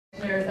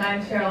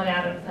I'm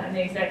Sherilyn. I'm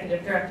the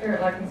Executive Director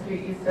at Larkin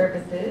Street Youth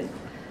Services.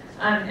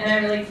 And I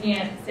really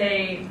can't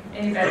say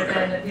any better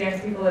than the young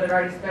people that have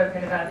already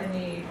spoken about the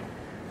need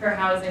for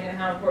housing and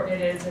how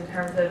important it is in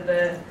terms of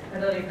the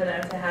ability for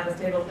them to have a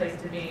stable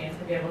place to be and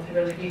to be able to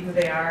really be who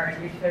they are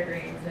and reach their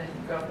dreams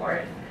and go for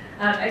it.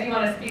 I do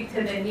want to speak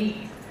to the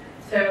need.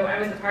 So I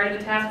was a part of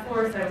the task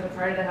force, I was a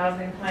part of the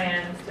housing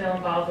plan, still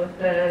involved with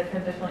the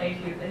Transitional Age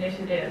Youth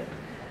Initiative.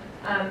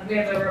 We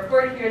have a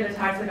report here that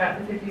talks about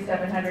the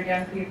 5,700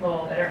 young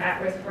people that are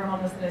at risk for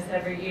homelessness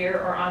every year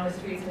or on the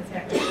streets in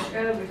San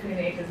Francisco between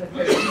the ages of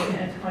 13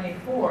 and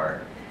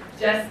 24.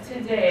 Just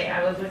today,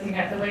 I was looking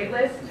at the wait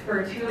list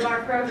for 2 of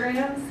our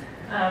programs,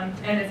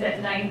 and it's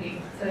at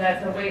 90. So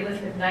that's a wait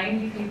list of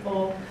 90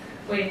 people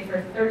waiting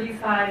for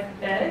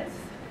 35 beds,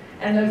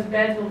 and those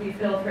beds will be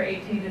filled for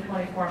 18 to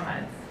 24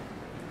 months.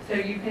 So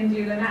you can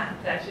do the math.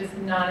 That's just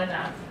not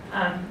enough.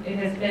 It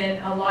has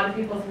been a lot of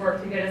people's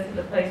work to get us to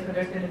the place where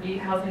there's going to be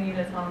housing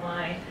units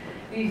online.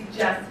 These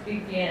just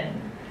begin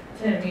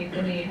to meet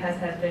the need, as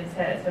has been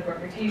said. So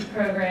Booker T's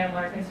program,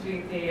 Larkin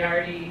Street, the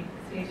ARD,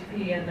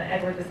 CHP, and the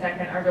Edward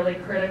II are really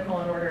critical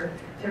in order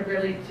to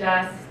really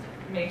just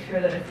make sure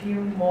that a few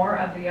more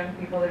of the young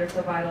people that are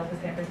so vital to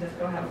San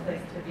Francisco have a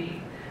place to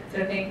be.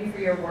 So thank you for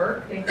your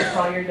work. Thank you for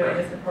all you're doing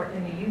to support the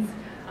needs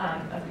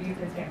of the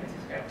youth in San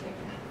Francisco. Thank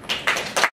you.